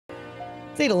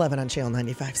It's 8:11 on Channel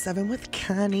 95.7 with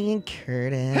Connie and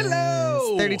Curtis.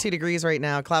 Hello! 32 degrees right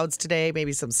now. Clouds today,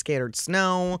 maybe some scattered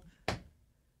snow.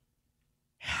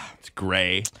 It's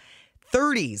gray.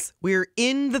 30s. We're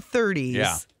in the 30s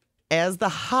Yeah. as the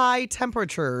high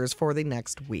temperatures for the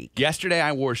next week. Yesterday,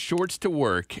 I wore shorts to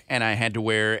work, and I had to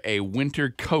wear a winter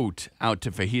coat out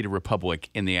to Fajita Republic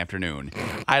in the afternoon.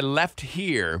 I left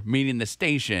here, meaning the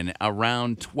station,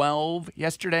 around 12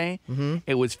 yesterday.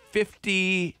 It was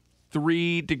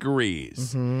 53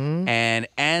 degrees. And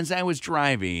as I was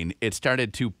driving, it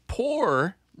started to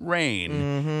pour rain,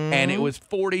 and it was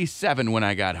 47 when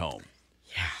I got home.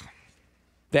 Yeah.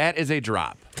 That is a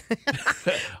drop.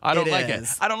 I don't like it.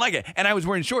 is. I don't like it. And I was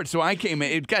wearing shorts, so I came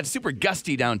in. It got super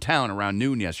gusty downtown around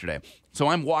noon yesterday. So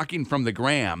I'm walking from the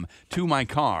Graham to my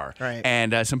car. Right.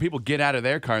 And some people get out of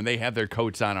their car, and they have their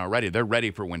coats on already. They're ready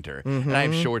for winter. And I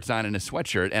have shorts on and a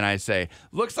sweatshirt. And I say,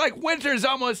 looks like winter's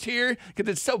almost here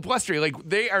because it's so blustery. Like,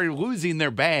 they are losing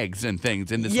their bags and things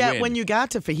in this wind. When you got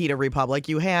to Fajita Republic,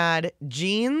 you had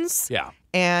jeans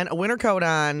and a winter coat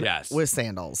on with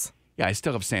sandals. Yeah, I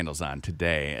still have sandals on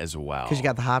today as well. Because you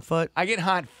got the hot foot I get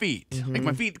hot feet. Like,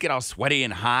 my feet get all sweaty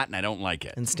and hot, and I don't like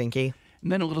it. and stinky.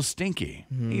 And then a little stinky.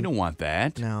 You don't want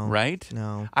that, No. right?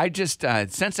 No. I just,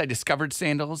 since I discovered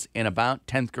sandals in about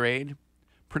 10th grade,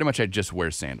 pretty much I just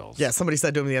wear sandals. Yeah, somebody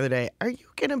said to him the other day, are you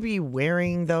going to be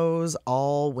wearing those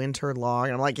all winter long?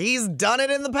 And I'm like, he's done it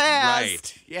in the past.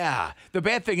 Right. Yeah. The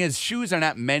bad thing is shoes are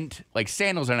not meant, like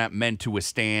sandals are not meant to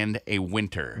withstand a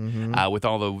winter with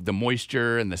all the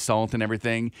moisture and the salt and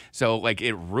everything. So, like,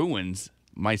 it ruins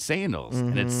my sandals,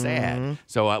 and it's sad.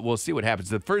 So we'll see what happens.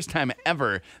 The first time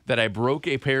ever that I broke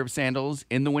a pair of sandals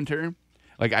in the winter,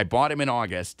 like, I bought them in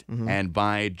August, and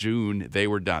by June, they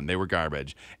were done. They were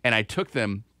garbage. And I took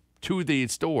them to the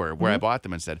store where I bought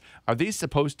them and said, are these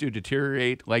supposed to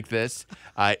deteriorate like this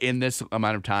in this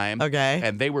amount of time? Okay.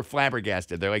 And they were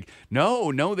flabbergasted. They're like,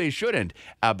 no, they shouldn't.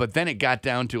 But then it got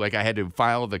down to, like, I had to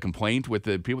file the complaint with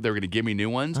the people that were going to give me new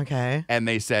ones. Okay. And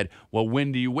they said, well,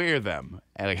 when do you wear them?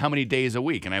 And, like, how many days a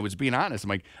week? And I was being honest. I'm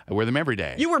like, I wear them every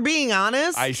day. You were being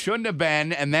honest? I shouldn't have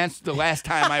been, and that's the last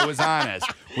time I was honest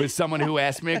with someone who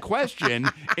asked me a question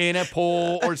in a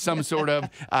poll or some sort of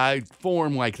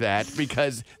form like that,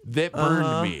 because that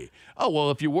burned me. Oh, well,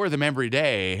 if you wore them every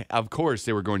day, of course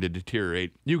they were going to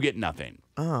deteriorate. You get nothing.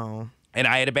 Oh. And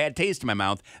I had a bad taste in my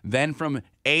mouth then from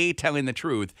A, telling the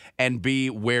truth, and B,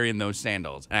 wearing those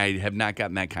sandals. And I have not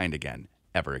gotten that kind again,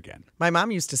 ever again. My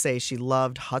mom used to say she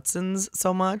loved Hudson's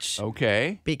so much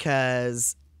Okay.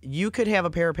 because you could have a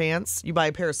pair of pants, you buy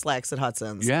a pair of slacks at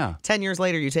Hudson's. Yeah. 10 years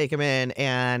later, you take them in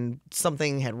and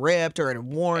something had ripped or it had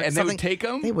worn. And they would take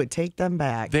them? They would take them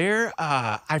back. There,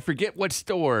 I forget what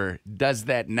store does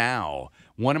that now.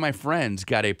 One of my friends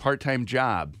got a part-time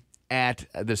job at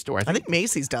the store. I think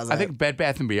Macy's does it. I think Bed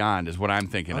Bath & Beyond is what I'm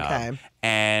thinking of.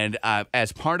 And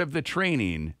as part of the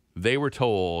training, they were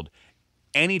told,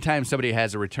 anytime somebody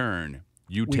has a return,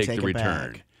 you take the it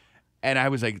return. back. And I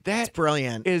was like, that's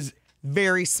brilliant. Is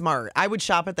very smart. I would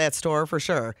shop at that store for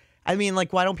sure. I mean,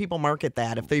 like, why don't people market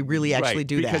that if they really actually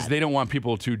do that? Because they don't want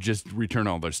people to just return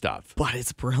all their stuff. But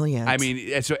it's brilliant. I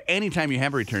mean, so anytime you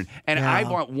have a return, and I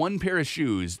bought one pair of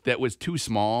shoes that was too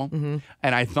small, and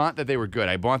I thought that they were good.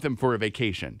 I bought them for a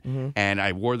vacation, and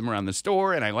I wore them around the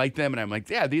store, and I liked them, and I'm like,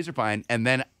 yeah, these are fine. And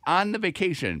then on the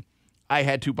vacation, I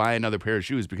had to buy another pair of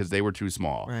shoes because they were too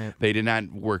small. Right. They did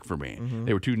not work for me.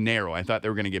 They were too narrow. I thought they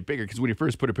were going to get bigger because when you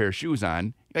first put a pair of shoes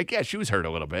on, like, yeah, shoes hurt a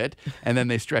little bit, and then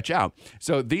they stretch out.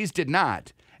 So these did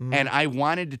not. And I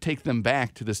wanted to take them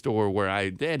back to the store where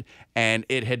I did, and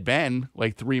it had been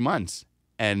like 3 months,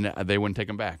 and they wouldn't take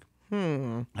them back.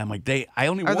 I'm like, I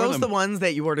only wore them. Are those the ones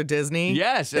that you wore to Disney?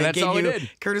 Yes, and that's all I did.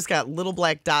 Curtis got little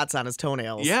black dots on his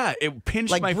toenails. Yeah, it pinched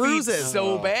like my bruises. feet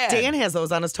so bad. Dan has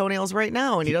those on his toenails right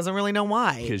now, and he doesn't really know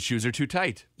why. His shoes are too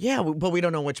tight. Yeah, but we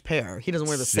don't know which pair. He doesn't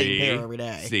wear the same pair every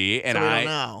day. See, and so we don't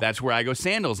know. That's where I go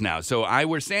sandals now. So I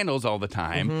wear sandals all the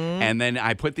time, and then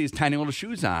I put these tiny little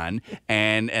shoes on,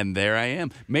 and there I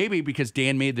am. Maybe because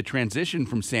Dan made the transition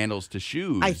from sandals to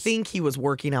shoes. I think he was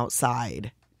working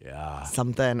outside. Yeah.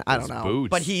 Something. I don't know. Boots.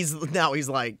 But he's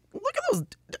like, look at those.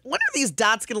 When are these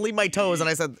dots going to leave my toes? And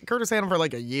I said, Curtis had them for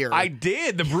like a year. I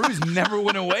did. The bruise never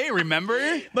went away, remember?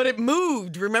 But it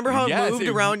moved. Remember how it moved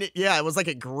around? Yeah, it was like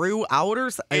it grew out or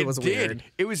something. It was weird.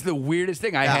 It was the weirdest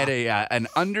thing. I had an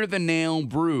under the nail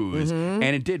bruise, and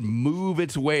it did move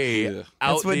its way out.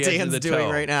 That's what the edge Dan's of the doing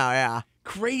toe. right now. Yeah.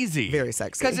 Crazy. Very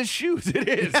sexy. Because of shoes. It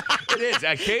is. It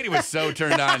is. Katie was so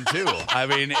turned on, too. I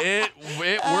mean, it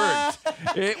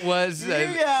worked. It was. You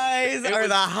guys are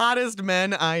the hottest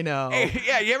men I know. Hey,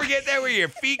 yeah, you ever get that where your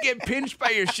feet get pinched by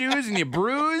your shoes and you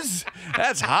bruise?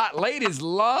 That's hot. Ladies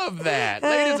love that.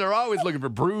 Ladies are always looking for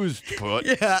bruised foot.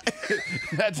 Yeah.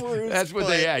 That's what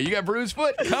they, yeah. You got bruised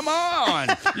foot? Come on.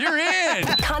 You're in.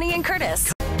 Connie and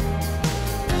Curtis.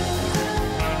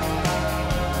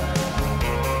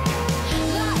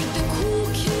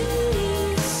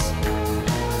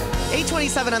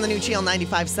 8:27 on the new Channel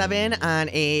 95.7 on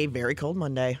a very cold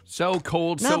Monday. So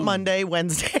cold. Not Monday,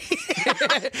 Wednesday.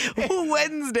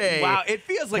 Wednesday. Wow, it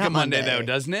feels like Not a Monday, Monday, though,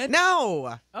 doesn't it?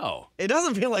 No. Oh. It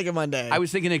doesn't feel like a Monday. I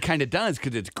was thinking it kind of does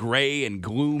because it's gray and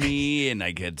gloomy and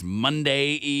like it's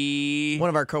Monday-y. One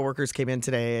of our coworkers came in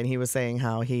today and he was saying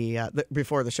how he,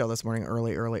 before the show this morning,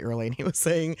 early, and he was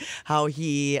saying how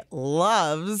he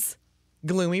loves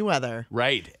gloomy weather.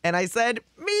 Right. And I said,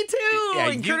 me too. Yeah,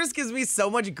 and Curtis gives me so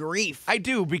much grief. I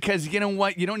do, because you know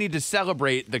what? You don't need to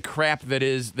celebrate the crap that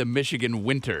is the Michigan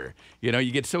winter. You know,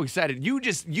 you get so excited.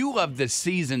 You love the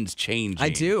seasons changing. I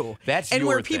do. That's and your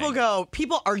where thing.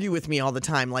 people argue with me all the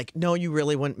time, like, no, you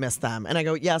really wouldn't miss them. And I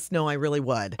go, yes, no, I really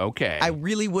would. Okay. I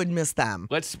really would miss them.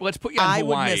 Let's put you on I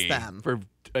Hawaii would miss them. for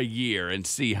a year and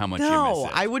see how much you No,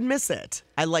 miss it. I would miss it.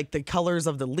 I like the colors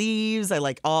of the leaves. I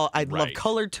love Right.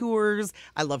 color tours.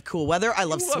 I love cool weather. I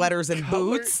love You love sweaters and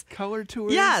boots. Color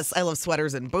tours? Yes, I love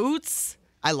sweaters and boots.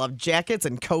 I love jackets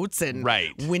and coats and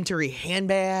Right. wintry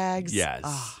handbags. Yes.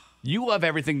 Ah. You love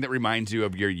everything that reminds you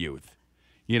of your youth.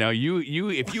 You know,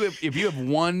 if you have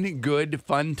one good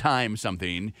fun time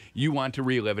something, you want to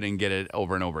relive it and get it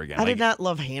over and over again. I did not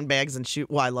love handbags and shoes.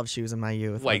 Well, I love shoes in my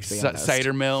youth. Like let's be honest.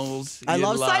 cider mills. I you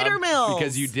love cider mills.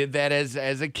 because you did that as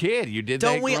a kid. You did that.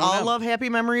 Don't we growing all up. love happy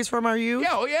memories from our youth?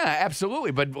 Yeah, oh yeah,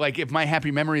 absolutely. But like, if my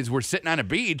happy memories were sitting on a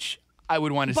beach, I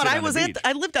would want to. But sit I on was the beach.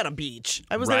 I lived on a beach.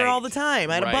 I was there all the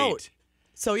time. I had a boat.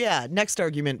 So yeah, next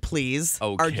argument, please.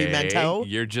 Okay, Argumento.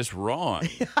 you're just wrong.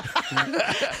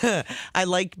 I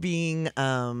like being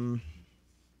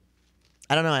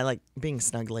I don't know, I like being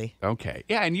snuggly. Okay.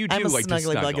 Yeah, and you do I'm a like to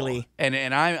snuggly snuggle. buggly.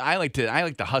 And I like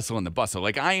the hustle and the bustle.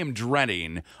 Like, I am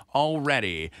dreading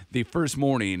already the first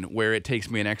morning where it takes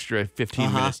me an extra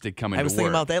 15 minutes to come into I was work. thinking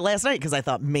about that last night because I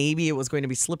thought maybe it was going to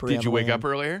be slippery. Did you wake up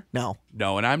earlier? No.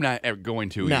 No, and I'm not going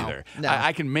to No, either. no.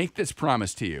 I can make this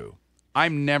promise to you.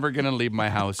 I'm never going to leave my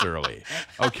house early.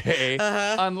 Okay?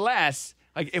 Unless,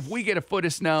 like, if we get a foot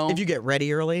of snow. If you get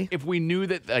ready early. If we knew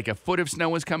that, like, a foot of snow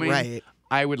was coming. Right.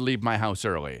 I would leave my house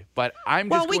early. But I'm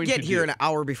just Well, we going get to here do- an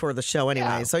hour before the show anyway,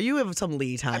 Yeah. so you have some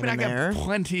lead time I mean, I in there. got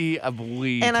plenty of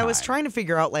lead And I was time. trying to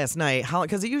figure out last night how,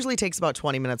 because it usually takes about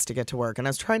 20 minutes to get to work, and I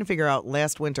was trying to figure out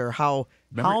last winter how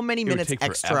many it would minutes take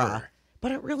extra. forever.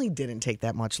 But it really didn't take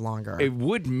that much longer. It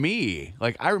would me.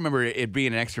 Like, I remember it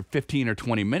being an extra 15 or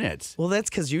 20 minutes. Well, that's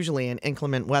because usually in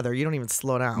inclement weather, you don't even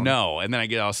slow down. No, and then I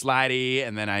get all slidey,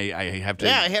 and then I have to.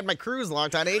 Yeah, I had my cruise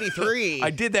locked on 83.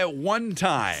 I did that one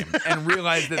time and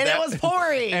realized that and that it was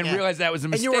pouring. and realized that was a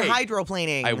And mistake. you were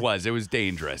hydroplaning. I was. It was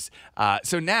dangerous.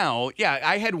 So now, yeah,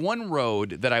 I had one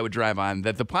road that I would drive on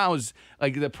that the plows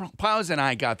and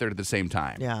I got there at the same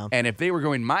time. Yeah. And if they were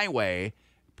going my way,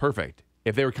 perfect.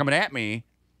 If they were coming at me,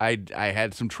 I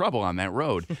had some trouble on that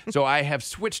road. So I have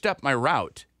switched up my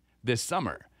route this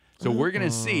summer. So we're going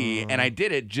to see, and I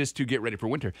did it just to get ready for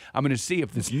winter. I'm going to see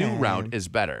if this new route is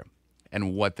better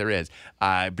and what there is.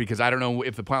 Because I don't know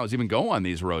if the plows even go on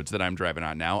these roads that I'm driving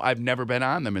on now. I've never been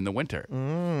on them in the winter.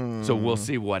 So we'll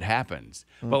see what happens.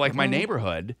 But like my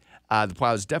neighborhood, the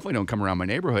plows definitely don't come around my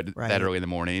neighborhood that early in the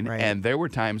morning. Right. And there were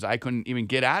times I couldn't even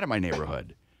get out of my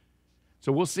neighborhood.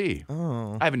 So we'll see.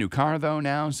 I have a new car though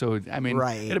now, so I mean,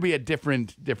 it'll be a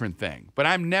different thing. But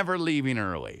I'm never leaving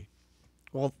early.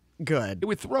 Well, good. It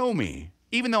would throw me,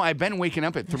 even though I've been waking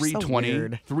up at so 3:20,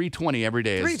 weird. 3:20 every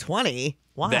day. 3:20?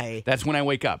 Why? That's when I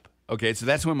wake up. Okay, so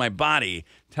that's when my body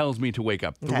tells me to wake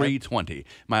up. 3:20.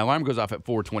 My alarm goes off at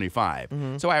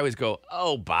 4:25. So I always go,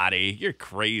 "Oh, body, you're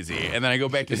crazy," and then I go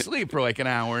back to sleep for like an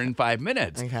hour and 5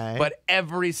 minutes. Okay. But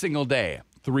every single day,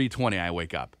 3:20, I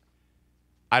wake up.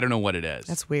 I don't know what it is.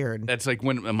 That's weird. That's like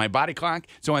when my body clock.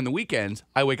 So on the weekends,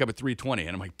 I wake up at 3:20, and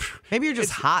I'm like, "Phew." Maybe you're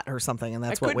just hot or something, and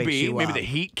that's That what could wakes be. you Maybe up. the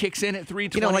heat kicks in at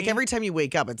 3:20. You know, like every time you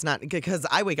wake up, it's not because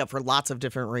I wake up for lots of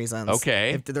different reasons.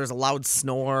 Okay. If there's a loud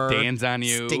snore, Dan's on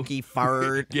you. stinky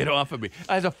fart. Get off of me.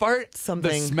 As a fart, Something.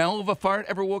 the smell of a fart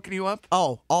ever woken you up?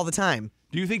 Oh, all the time.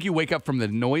 Do you think you wake up from the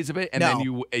noise of it and then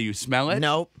you smell it?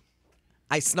 Nope.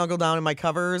 I snuggle down in my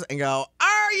covers and go,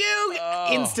 "Are you?"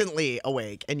 Instantly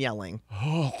awake and yelling.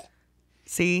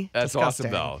 See? That's Disgusting.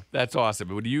 awesome, though. That's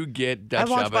awesome. When you get Dutch I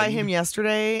walked oven, by him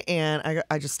yesterday, and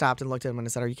I just stopped and looked at him and I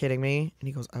said, "Are you kidding me?" And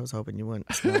he goes, "I was hoping you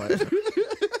wouldn't smell it."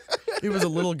 He was a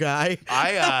little guy.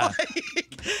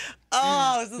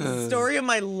 Oh, this is the story of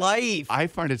my life. I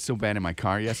farted so bad in my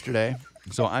car yesterday.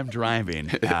 So I'm driving,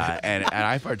 and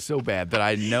I fart so bad that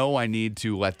I know I need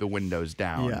to let the windows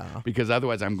down because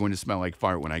otherwise I'm going to smell like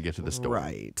fart when I get to the store.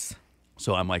 Right.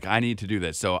 So I'm like, I need to do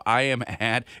this. So I am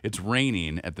it's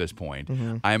raining at this point.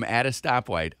 I'm at a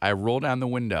stoplight. I roll down the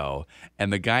window,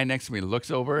 and the guy next to me looks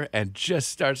over and just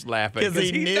starts laughing. Because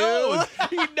he knew. knows.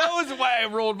 He knows why I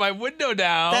rolled my window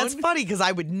down. That's funny because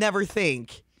I would never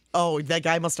think, oh, that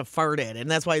guy must have farted,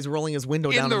 and that's why he's rolling his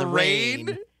window down in the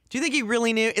rain. Do you think he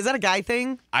really knew? Is that a guy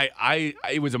thing?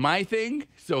 It was a my thing,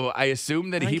 so I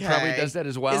assume that he probably does that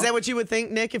as well. Is that what you would think,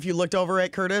 Nick, if you looked over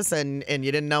at Curtis and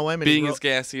you didn't know him? And Being as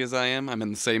gassy as I am, I'm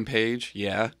on the same page.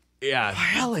 Yeah. Yeah.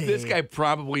 Really? This guy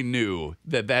probably knew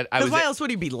that I was. Why else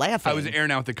would he be laughing? I was airing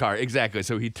out the car. Exactly.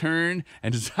 So he turned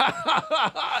and just,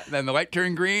 then the light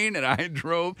turned green and I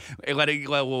drove, let a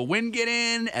little wind get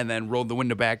in and then rolled the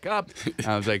window back up.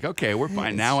 I was like, okay, we're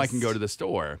fine. Now I can go to the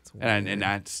store. And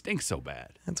it stinks so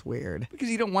bad. That's weird. Because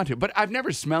you don't want to. But I've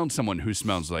never smelled someone who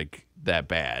smells like that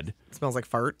bad. It smells like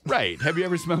fart. Right. Have you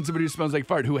ever smelled somebody who smells like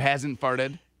fart who hasn't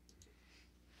farted?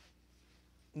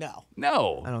 No.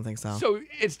 I don't think so. So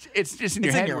it's just in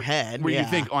your head. Where you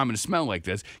think, oh, I'm going to smell like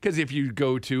this. Because if you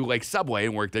go to like Subway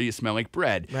and work there, you smell like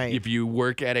bread. Right. If you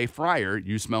work at a fryer,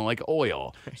 you smell like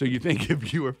oil. So you think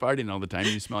if you were farting all the time,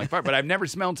 you smell like fart. But I've never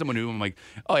smelled someone who I'm like,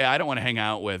 oh yeah, I don't want to hang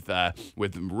out with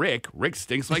Rick. Rick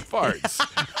stinks like farts.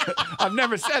 I've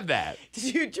never said that. Do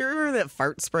you remember that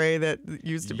fart spray that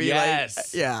used to be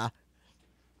Yes. Yeah.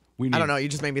 I don't know. You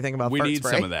just made me think about fart spray. We need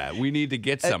some of that. We need to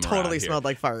get some. It totally around here. smelled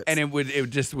like farts. And it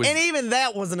just was. And even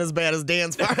that wasn't as bad as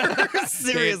Dan's fart.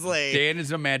 Seriously. Dan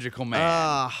is a magical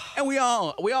man. And we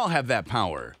all have that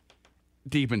power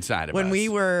deep inside of us. When we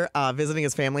were visiting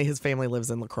his family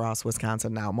lives in La Crosse,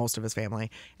 Wisconsin now, most of his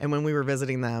family. And when we were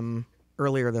visiting them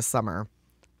earlier this summer,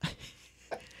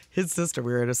 we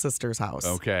were at his sister's house.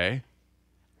 Okay.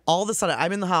 All of a sudden,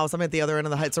 I'm in the house. I'm at the other end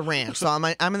of the house. It's a ranch. So I'm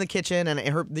in the kitchen, and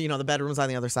the bedroom's on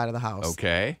the other side of the house.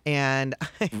 Okay. And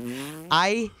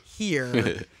I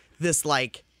hear this,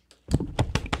 like,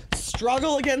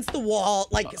 struggle against the wall.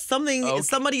 Like,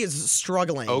 somebody is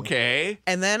struggling. Okay.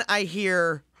 And then I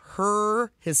hear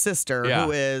his sister,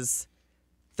 who is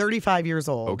 35 years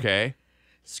old. Okay.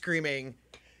 Screaming,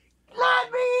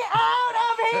 "Let me out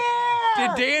of here!"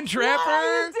 Did Dan trap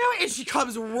her? And she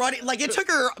comes running. Like, it took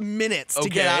her minutes to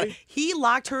get out. He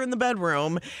locked her in the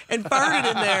bedroom and farted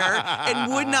in there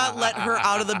and would not let her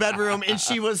out of the bedroom. And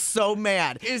she was so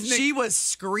mad. She was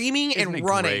screaming and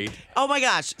running. Great? Oh, my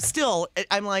gosh. Still,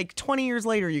 I'm like, 20 years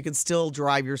later, you can still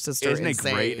drive your sister Isn't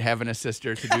insane. it great having a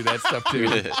sister to do that stuff, too?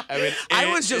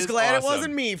 I was just glad awesome. it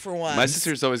wasn't me for once. My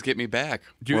sisters always get me back.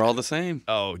 We're all the same.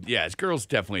 Oh, yes. Girls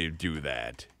definitely do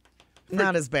that.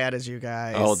 Not as bad as you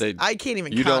guys. Oh, I can't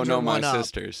even. You don't know conjure my one up.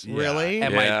 sisters. Really?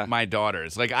 And my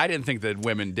daughters. Like, I didn't think that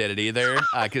women did it either,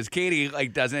 because Katie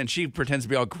doesn't, and she pretends to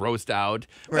be all grossed out.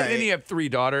 Right. And then you have 3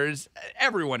 daughters.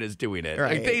 Everyone is doing it.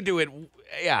 Right. Like, they do it.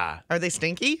 Yeah. Are they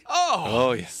stinky?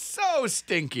 Oh, yeah. So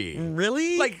stinky.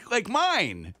 Really? Like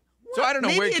mine. So I don't know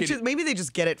maybe where Katie. Maybe they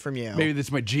just get it from you. Maybe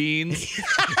that's my genes.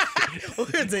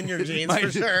 It's in your jeans for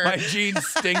sure. My jeans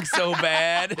stink so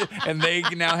bad, and they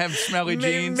now have smelly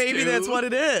jeans. Maybe too. that's what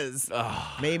it is.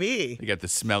 Maybe. They got the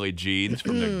smelly jeans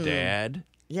from their dad.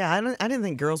 Yeah, I didn't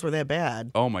think girls were that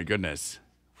bad. Oh my goodness.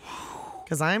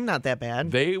 Because I'm not that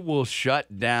bad. They will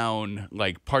shut down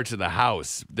like parts of the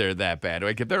house. They're that bad.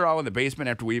 Like if they're all in the basement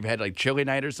after we've had like chili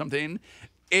night or something.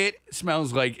 It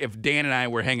smells like if Dan and I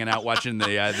were hanging out watching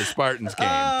the Spartans game.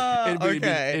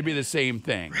 It'd be the same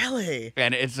thing. Really?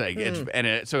 And it's like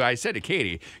so I said to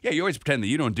Katie, "Yeah, you always pretend that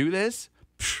you don't do this."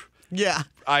 Yeah.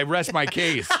 I rest my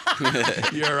case,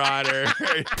 Your Honor.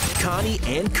 Connie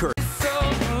and Kurt.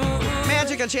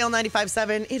 Magic on Channel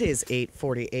 95.7. It is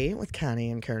 8:48 with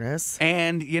Connie and Curtis.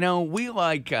 And, we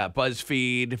like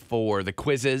BuzzFeed for the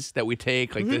quizzes that we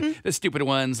take, like the stupid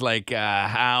ones, like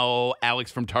how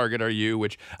Alex from Target are you,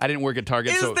 which I didn't work at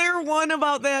Target. Is there one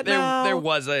about that now? There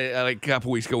was a couple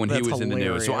weeks ago when he was in the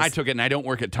news. So I took it, and I don't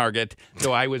work at Target,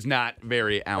 so I was not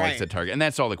very Alex at Target. And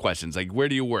that's all the questions, like where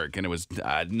do you work? And it was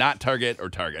not Target or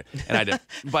Target. And I did.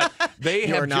 But they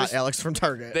You're have not Alex from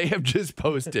Target. They have just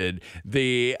posted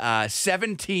the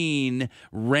 17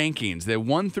 rankings, the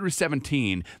 1 through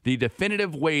 17, the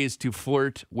definitive ways to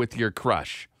flirt with your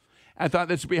crush. I thought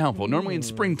this would be helpful. Normally in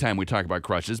springtime we talk about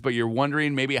crushes, but you're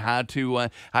wondering maybe how to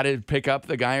pick up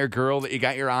the guy or girl that you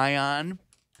got your eye on.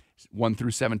 1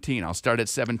 through 17. I'll start at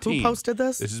 17. Who posted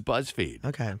this? This is BuzzFeed.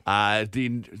 Okay.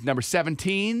 The number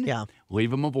 17. Yeah.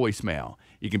 Leave them a voicemail.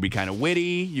 You can be kind of witty.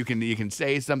 You can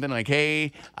say something like,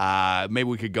 "Hey, maybe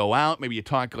we could go out." Maybe you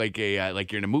talk like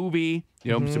like you're in a movie.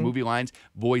 You know, some movie lines.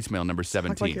 Voicemail number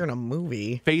 17. Talk like you're in a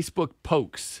movie. Facebook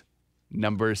pokes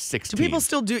number 16. Do people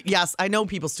still do? Yes, I know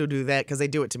people still do that because they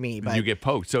do it to me. But You get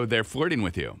poked, so they're flirting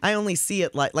with you. I only see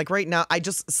it like right now.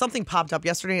 Something popped up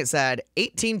yesterday. It said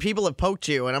 18 people have poked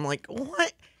you, and I'm like,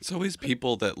 what? It's always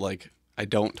people that like I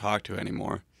don't talk to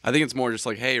anymore. I think it's more just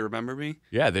like, hey, remember me?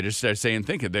 Yeah, they just start saying,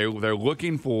 thinking. They're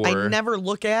looking for. I never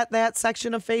look at that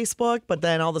section of Facebook, but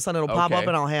then all of a sudden it'll pop Okay. up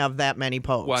and I'll have that many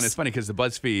posts. Well, and it's funny because the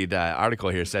BuzzFeed article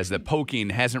here says that poking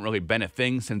hasn't really been a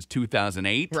thing since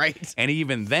 2008. Right. And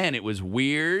even then, it was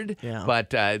weird. Yeah.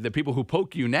 But the people who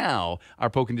poke you now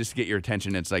are poking just to get your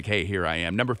attention. It's like, hey, here I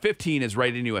am. Number 15 is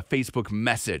writing you a Facebook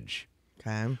message,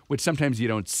 Okay. which sometimes you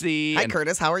don't see. Hi, And,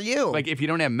 Curtis. How are you? like, if you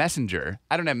don't have Messenger,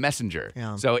 I don't have Messenger.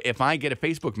 Yeah. So if I get a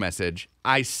Facebook message,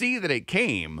 I see that it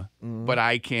came, but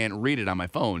I can't read it on my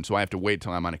phone. So I have to wait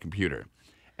till I'm on a computer.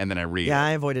 And then I read yeah, it.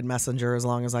 I avoided Messenger as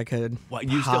long as I could. What,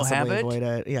 you still have possibly it? Avoid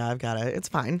it? Yeah, I've got it. It's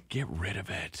fine. Get rid of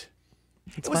it.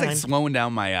 It's It was fine. like slowing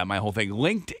down my my whole thing.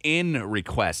 LinkedIn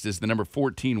request is the number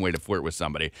 14 way to flirt with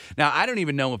somebody. Now, I don't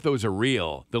even know if those are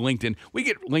real. The LinkedIn, we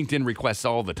get LinkedIn requests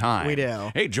all the time. We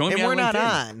do. Hey, join and me on we're not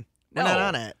LinkedIn. on. We're not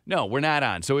on it. No, we're not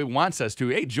on. So it wants us to,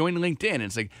 hey, join LinkedIn. And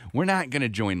it's like, we're not going to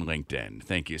join LinkedIn.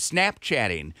 Thank you.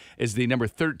 Snapchatting is the number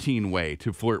 13 way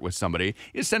to flirt with somebody.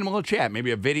 You just send them a little chat,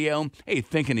 maybe a video. Hey,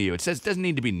 thinking of you. It doesn't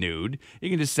need to be nude. You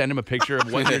can just send them a picture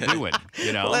of what you're doing,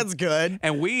 you know? Well, that's good.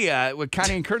 And we, with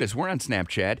Connie and Curtis, we're on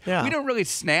Snapchat. Yeah. We don't really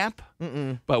snap,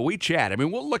 but we chat. I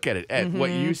mean, we'll look at it, at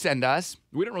what you send us.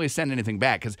 We don't really send anything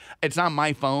back because it's on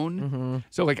my phone.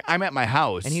 So, like, I'm at my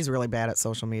house. And he's really bad at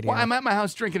social media. Well, I'm at my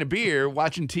house drinking a beer,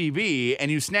 watching TV,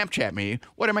 and you Snapchat me.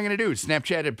 What am I going to do?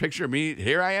 Snapchat a picture of me.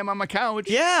 Here I am on my couch.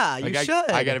 Yeah, you Like, should.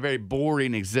 I got a very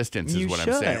boring existence, is You what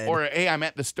I'm saying. should. Or, hey, I'm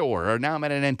at the store. Or now I'm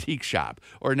at an antique shop.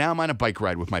 Or now I'm on a bike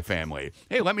ride with my family.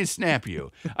 Hey, let me snap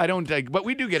you. I don't, but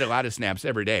we do get a lot of snaps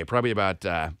every day. Probably about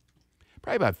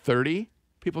 30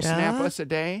 people snap Yeah? us a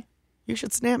day. You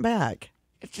should snap back.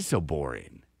 It's just so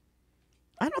boring.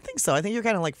 I don't think so. I think you're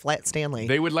kind of like Flat Stanley.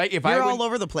 They would like if You're I would, all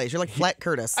over the place. You're like Flat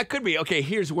Curtis. I could be. Okay,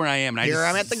 here's where I am. And Here I just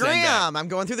I'm at the send that. gram. I'm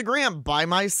going through the gram by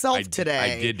myself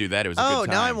today. I did do that. It was a Oh, good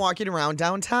time. now I'm walking around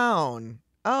downtown.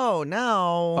 Oh,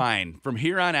 no. Fine. From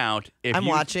here on out, if I'm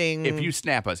watching- If you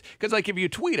snap us, because like if you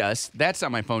tweet us, that's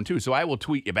on my phone too. So I will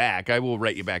tweet you back. I will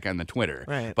write you back on the Twitter.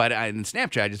 Right. But in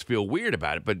Snapchat, I just feel weird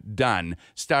about it. But done.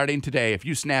 Starting today, if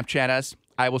you Snapchat us,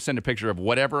 I will send a picture of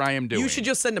whatever I am doing. You should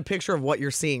just send a picture of what you're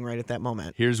seeing right at that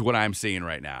moment. Here's what I'm seeing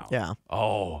right now. Yeah.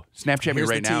 Oh, Snapchat me Here's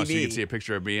right the now so you TV. can see a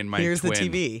picture of me and my Here's twin. the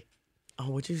TV. Oh,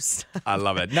 would you stop? I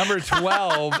love it. Number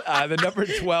 12, the number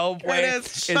 12 way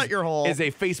Curtis, shut your hole. is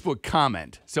a Facebook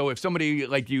comment. So if somebody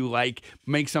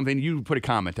makes something, you put a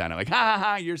comment on it, like, ha, ha,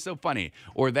 ha, you're so funny,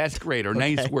 or that's great, or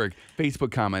nice work.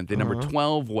 Facebook comment, the number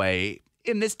 12 way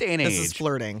in this day and age This is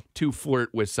flirting. to flirt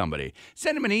with somebody.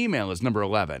 Send them an email is number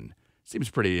 11. Seems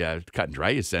pretty cut and dry.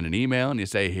 You send an email and you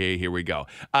say, hey, here we go.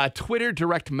 Twitter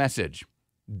direct message.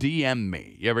 DM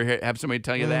me. You ever have somebody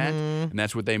tell you that? And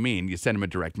that's what they mean. You send them a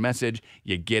direct message,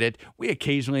 you get it. We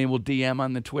occasionally will DM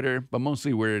on the Twitter, but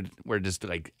mostly we're just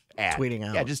like Tweeting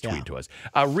out. Yeah, just tweet Yeah. to us.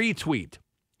 Retweet.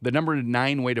 The number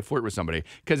 9 way to flirt with somebody,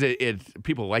 because it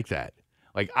people like that.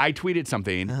 Like I tweeted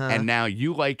something, and now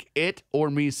you like it or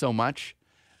me so much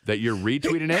that you're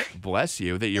retweeting it. Bless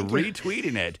you. That you're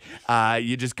retweeting it.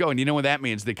 You just go, and you know what that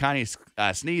means. The Connie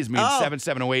sneeze means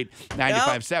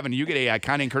 7708957. You get a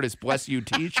Connie and Curtis bless you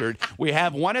T-shirt. We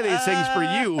have one of these things for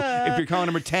you if you're calling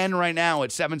number 10 right now at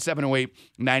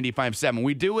 7708957.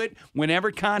 We do it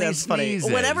whenever Connie That's funny.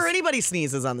 sneezes. Whenever anybody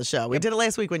sneezes on the show. We did it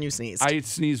last week when you sneezed. I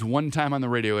sneezed one time on the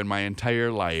radio in my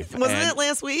entire life. Wasn't and it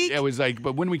last week? It was like,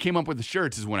 but when we came up with the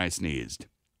shirts is when I sneezed.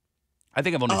 I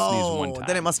think I've only sneezed one time.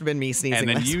 Then it must have been me sneezing. And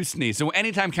then last you sneeze. So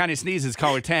anytime Connie sneezes,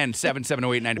 call her 10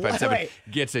 7708957 Right.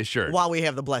 gets a shirt. While we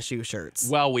have the Bless You shirts.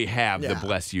 Well, we have the Yeah.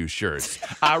 Bless You shirts.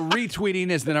 Retweeting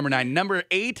is the number 9. Number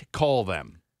 8, call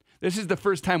them. This is the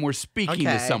first time we're speaking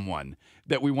to Okay. someone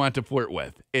that we want to flirt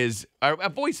with. Is a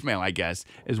voicemail, I guess,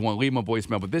 is one. Leave them a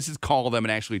voicemail, but this is call them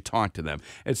and actually talk to them.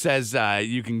 It says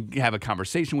you can have a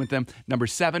conversation with them. Number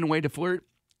 7 way to flirt,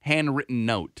 handwritten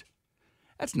note.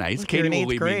 That's nice. Look, Katie you're in will 8th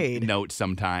leave grade. me notes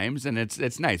sometimes, and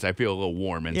it's nice. I feel a little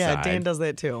warm inside. Yeah, Dan does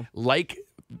that too. Like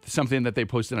something that they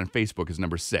posted on Facebook is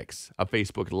number 6, a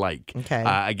Facebook like. Okay.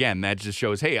 Again, that just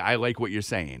shows, hey, I like what you're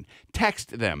saying.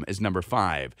 Text them is number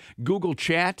 5. Google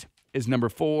Chat is number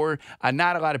 4.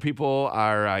 Not a lot of people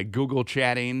are Google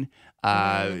chatting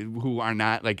who are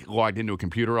not like logged into a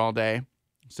computer all day.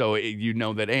 So you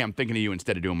know that, hey, I'm thinking of you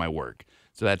instead of doing my work.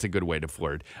 So that's a good way to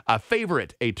flirt.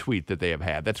 Favorite a tweet that they have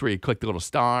had. That's where you click the little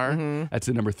star. That's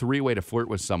the number 3 way to flirt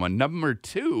with someone. Number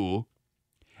 2,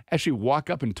 actually walk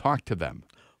up and talk to them.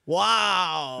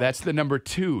 Wow. That's the number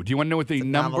 2. Do you want to know what the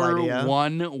number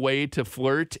 1 way to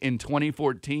flirt in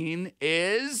 2014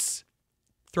 is?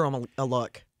 Throw them a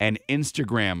look. An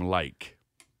Instagram like.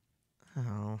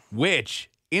 Oh. Which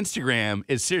Instagram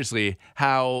is seriously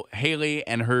how Haley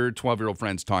and her 12-year-old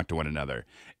friends talk to one another.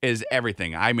 Is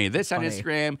everything. I made this on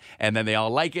Instagram, and then they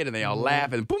all like it, and they all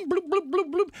laugh, and boom, bloop, bloop,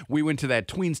 bloop, bloop. We went to that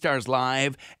Tween Stars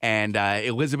Live, and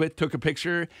Elizabeth took a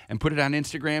picture and put it on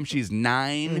Instagram. She's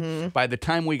 9. By the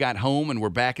time we got home and we're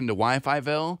back into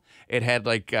Wi-Fi-ville, it had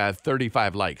like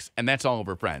 35 likes, and that's all of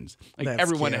her friends. Like that's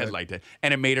everyone cute. had liked it,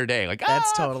 and it made her day. Like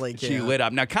that's totally cute. She lit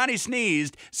up. Now, Connie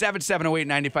sneezed,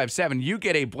 7708957. You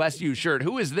get a Bless You shirt.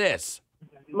 Who is this?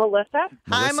 Melissa.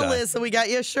 Hi, Melissa. We got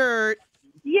you a shirt.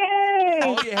 Yay!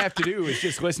 All you have to do is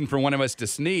just listen for one of us to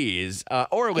sneeze,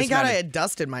 or listen. Thank God on I had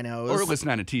dust in my nose. Or listen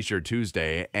on a T-shirt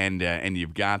Tuesday, and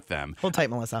you've got them. Hold tight,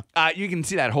 Melissa. You can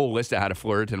see that whole list of how to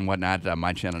flirt and whatnot on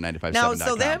mychannel957.com. Now,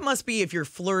 so that must be if you're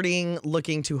flirting,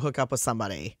 looking to hook up with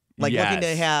somebody. Like looking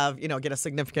to have, get a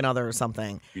significant other or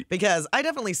something. Because I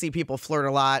definitely see people flirt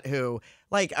a lot who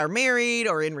like are married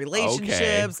or in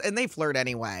relationships and they flirt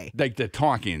anyway. Like the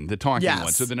talking yes.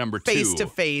 one. So the number 2.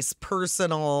 Face-to-face,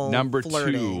 personal number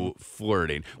flirting. 2,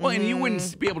 flirting. Well, and you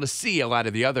wouldn't be able to see a lot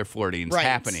of the other flirtings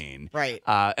happening. Right.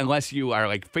 Unless you are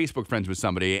like Facebook friends with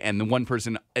somebody and the one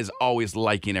person is always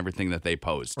liking everything that they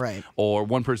post. Right. Or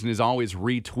one person is always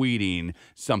retweeting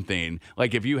something.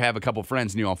 Like if you have a couple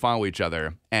friends and you all follow each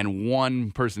other and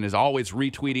one person is always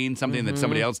retweeting something that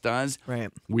somebody else does,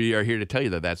 we are here to tell you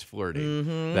that that's flirting.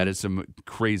 That is some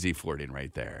crazy flirting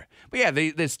right there. But yeah,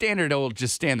 the standard will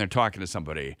just stand there talking to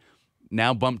somebody.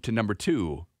 Now bumped to number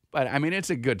 2. But, I mean, it's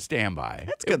a good standby.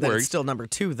 It's good that it's still number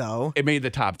 2, though. It made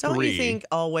the top 3. Don't you think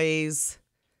always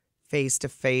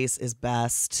face-to-face is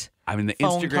best? I mean, the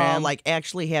phone Instagram. call, like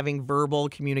actually having verbal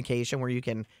communication where you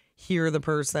can hear the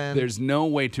person. There's no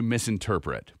way to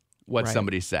misinterpret what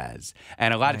somebody says.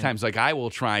 And a lot of times, like, I will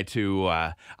try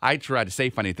to say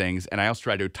funny things, and I also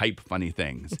try to type funny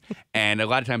things. And a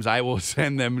lot of times I will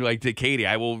send them, like, to Katie.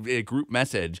 I will group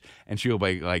message, and she'll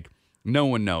be like, no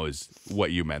one knows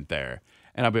what you meant there.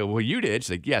 And I'll be like, well, you did.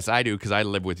 She's like, yes, I do, because I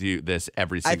live with you this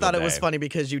every single day. I thought it was funny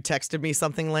because you texted me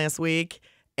something last week,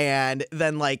 and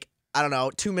then, like, I don't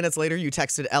know, 2 minutes later, you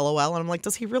texted LOL, and I'm like,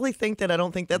 does he really think that I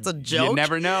don't think that's a joke? You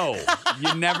never know.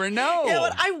 You never know. Yeah,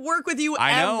 but I work with you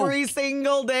every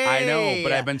single day. I know,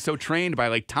 but I've been so trained by,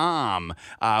 like, Tom,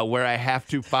 where I have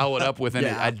to follow it up with a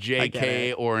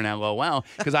JK or an LOL,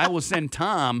 because I will send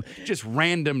Tom just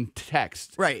random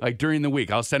text. Right. Like, during the week,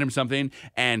 I'll send him something,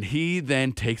 and he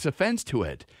then takes offense to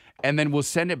it. And then we'll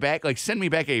send it back, like send me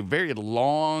back a very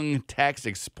long text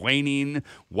explaining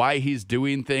why he's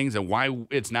doing things and why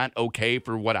it's not okay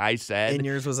for what I said. And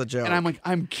yours was a joke. And I'm like,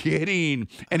 I'm kidding.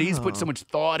 And he's put so much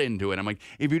thought into it. I'm like,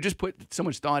 if you just put so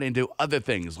much thought into other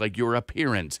things, like your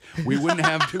appearance, we wouldn't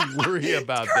have to worry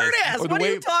about Curtis, this. Or what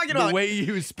are you talking about? The way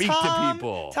you speak to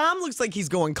people. Tom looks like he's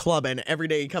going clubbing every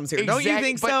day he comes here. Don't you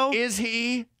think so? But is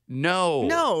he? No.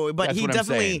 No, but That's he what I'm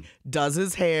definitely saying. does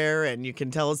his hair, and you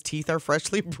can tell his teeth are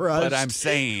freshly brushed. But I'm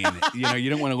saying, you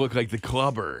don't want to look like the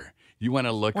clubber. You want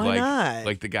to look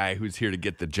like the guy who's here to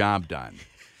get the job done.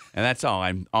 And that's all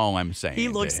I'm saying. He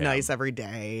looks nice every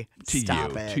day.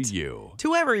 Stop it. To you.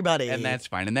 To everybody. And that's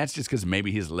fine. And that's just because maybe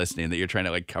he's listening that you're trying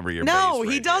to like cover your No,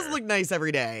 base he right does here. look nice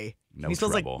every day. No he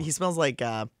smells trouble. he smells like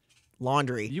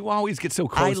laundry. You always get so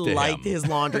close to him. I liked his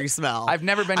laundry smell. I've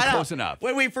never been close enough.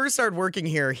 When we first started working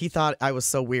here, he thought I was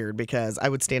so weird because I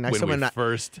would stand next to him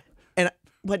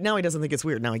but now he doesn't think it's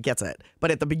weird. Now he gets it. But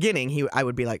at the beginning, I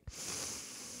would be like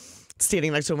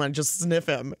standing next to him and just sniff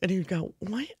him, and he'd go,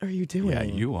 "What are you doing? Yeah,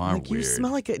 you are like, weird. You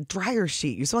smell like a dryer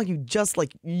sheet. You smell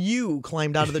like you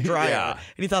climbed out of the dryer." Yeah.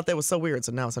 And he thought that was so weird.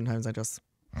 So now sometimes I just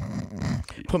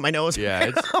put my nose.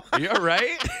 Yeah, you're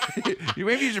right.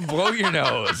 Maybe you should blow your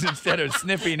nose instead of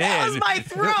sniffing in. That was my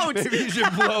throat. Maybe you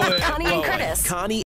should blow it. Connie and Curtis. Connie